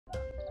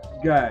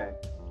Guy,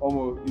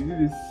 almost you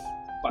need this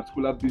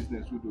particular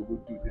business we will go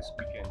do this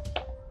weekend.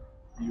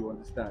 You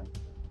understand?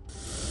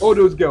 All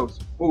those girls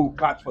who will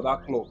catch for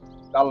that club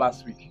that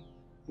last week.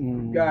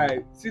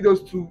 Guy, see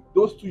those two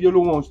yellow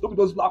ones, don't be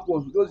those black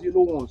ones, those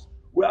yellow ones.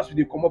 Where else will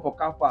they come up for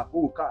car park?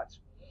 Who will catch?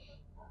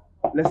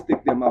 Let's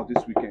take them out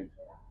this weekend.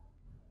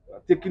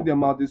 Taking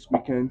them out this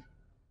weekend.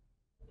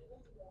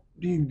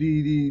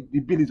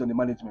 The bill is on the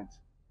management.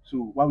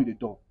 So why we the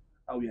door?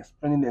 And we are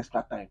spending the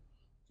extra time.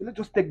 So let's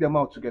just take them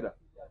out together.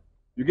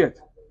 You get?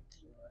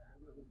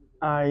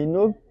 I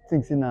no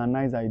think it's a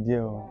nice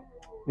idea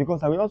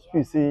because I will also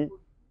feel say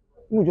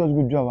we just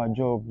go do our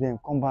job, then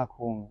come back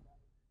home.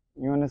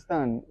 You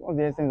understand? What's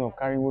the essence of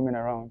carrying women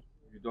around?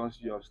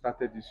 You have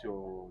started this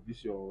your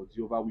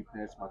Jehovah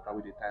Witness matter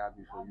with the tire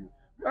me for you.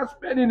 You are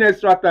spending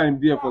extra time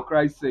there for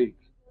Christ's sake.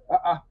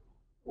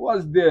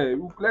 What's there?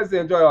 Let's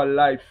enjoy our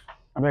life.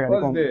 I beg,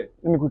 What's there?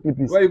 Let me quickly,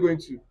 please. Where are you going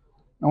to?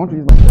 I want to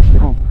use my phone. They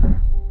come.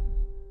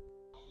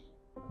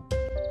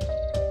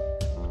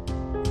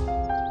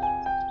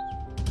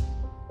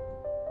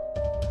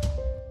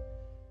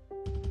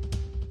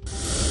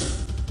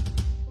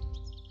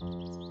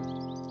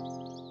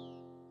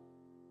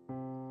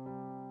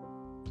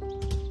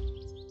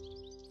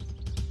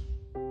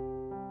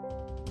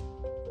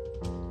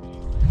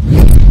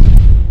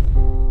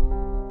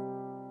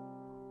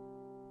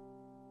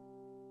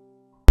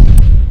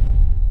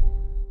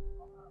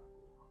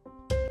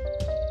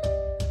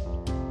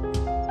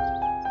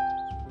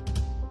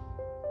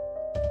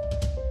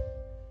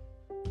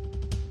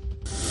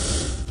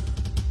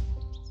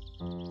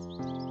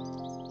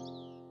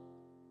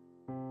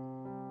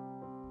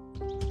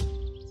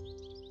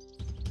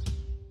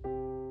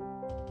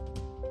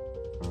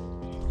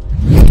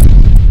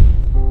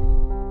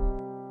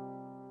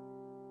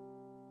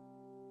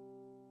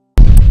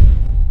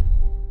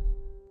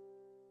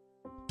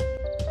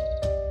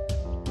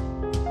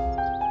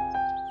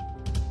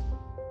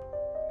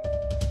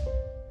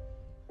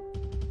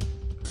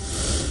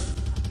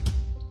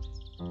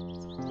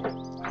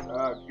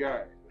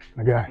 Guy.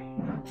 My guy.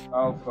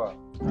 Alpha.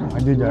 I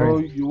did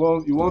that. You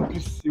want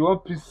peace. You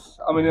want peace.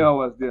 How many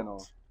hours there now?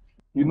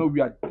 You know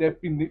we are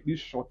definitely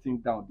shutting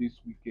down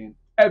this weekend.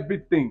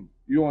 Everything.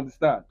 You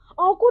understand?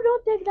 Uncle,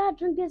 don't take that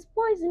drink. There's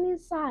poison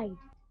inside.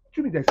 What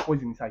do you mean there's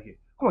poison inside here?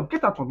 Come on,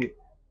 get out from here.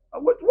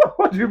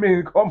 What do you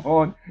mean? Come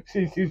on.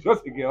 She's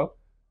just a girl.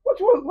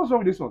 What's wrong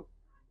with this one?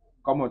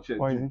 Come on, Chef.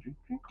 Drink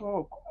up. Come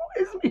on,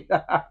 it's me.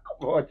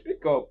 Come on,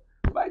 drink up.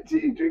 My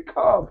G, drink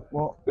up.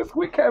 Well, this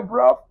weekend,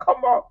 bro.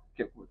 Come on.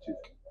 Okay,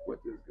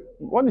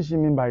 what does she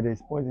mean by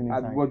this poison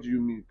inside? And what do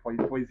you mean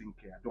poison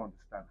care? I don't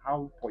understand.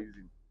 How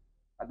poison?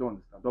 I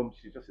don't understand.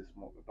 She's just a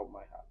small. Don't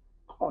mind her.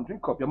 Come on,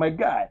 drink up. You're my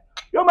guy.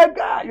 You're my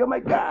guy. You're my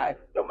guy.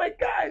 You're my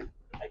guy.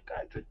 My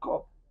guy, drink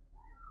up.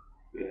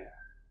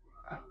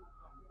 Yeah.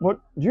 But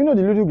do you know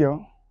the little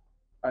girl?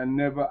 I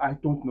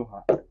don't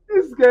know her.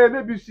 This girl,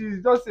 maybe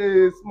she's just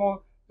a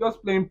small,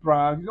 just playing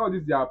pranks. You know,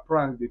 these are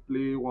pranks they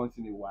play once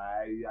in a while.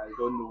 I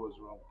don't know what's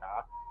wrong with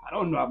her. I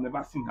don't know. I've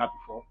never seen her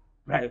before.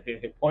 Right,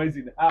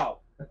 poison. How?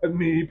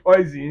 Me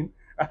poison?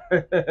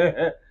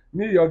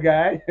 Me, your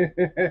guy?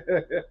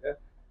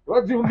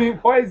 What do you mean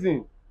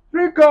poison?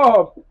 Drink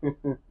up.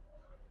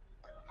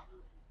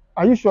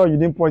 Are you sure you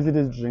didn't poison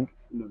this drink?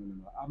 No.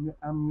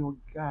 I'm your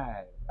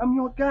guy. I'm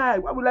your guy.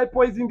 Why would I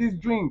poison this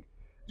drink?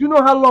 Do you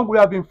know how long we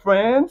have been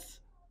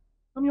friends?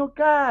 I'm your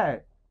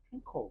guy.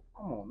 Drink up.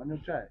 Come on, I'm your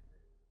guy.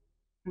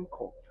 Drink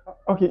up.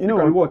 Okay, you know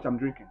what? Watch, I'm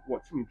drinking.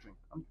 Watch me drink.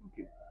 I'm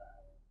drinking.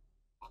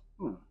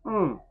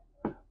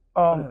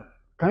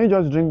 Can you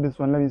just drink this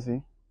one? Let me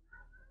see.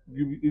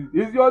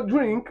 It's your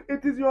drink.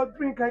 It is your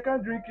drink. I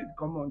can't drink it.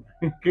 Come on,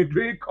 drink it.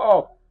 Drink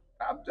up.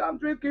 I'm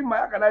drinking my.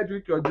 How can I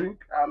drink your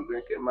drink? I'm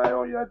drinking my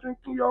own. You're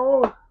drinking your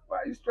own. Why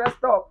are you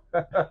stressed up?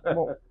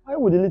 Well, why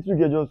would the little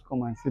girl just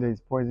come and say there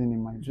is poison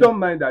in my drink? Don't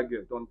mind that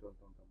girl. Don't mind.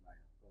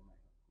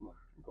 Come on,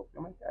 drink up.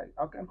 You're my guy.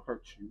 How can I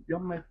hurt you? You're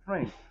my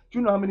friend. Do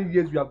you know how many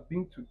years we have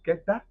been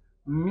together?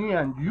 Me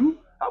and you.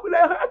 How will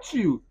I hurt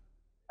you?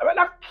 I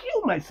rather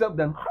kill myself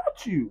than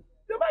hurt you.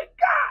 You're my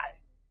guy.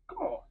 Come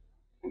on.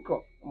 Drink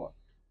up. Come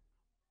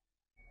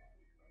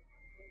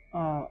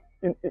on.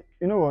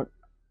 You know what?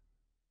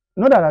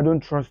 Not that I don't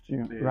trust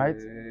you, right?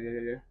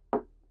 Yeah.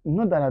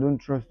 Not that I don't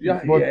trust you.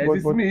 Yeah,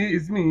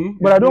 it's me.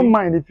 But I don't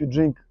mind if you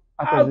drink.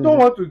 I don't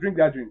want to drink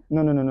that drink.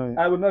 No.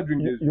 I will not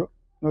drink this.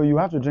 No, you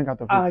have to drink out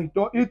of it. I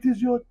don't. It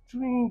is your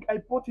drink. I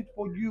bought it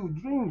for you.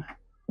 Drink.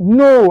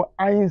 No,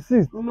 I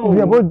insist. No.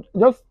 Yeah, but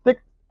just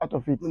take out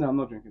of it. No, I'm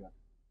not drinking that.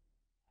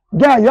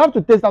 Yeah, you have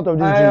to taste out of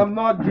this drink. I am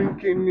not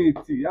drinking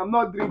it. I'm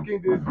not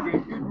drinking this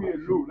drink. Leave me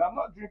alone. I'm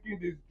not drinking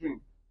this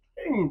drink.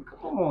 Drink.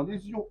 Come on.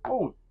 It's your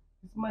own.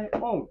 It's my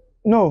own.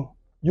 No,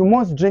 you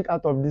must drink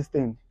out of this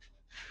thing.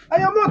 I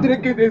am not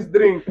drinking this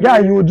drink. Yeah,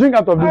 you will drink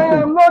out of this thing.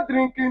 I am not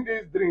drinking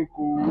this drink.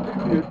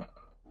 Oh.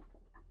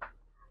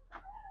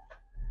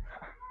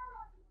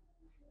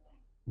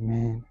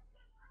 Man.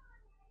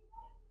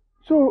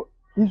 So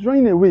he's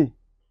running away.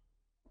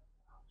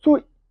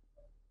 So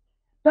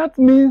that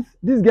means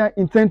this guy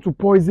intends to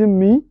poison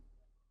me.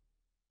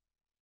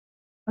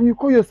 And you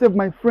call yourself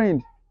my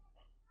friend.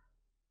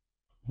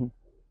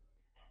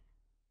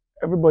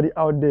 Everybody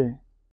out there,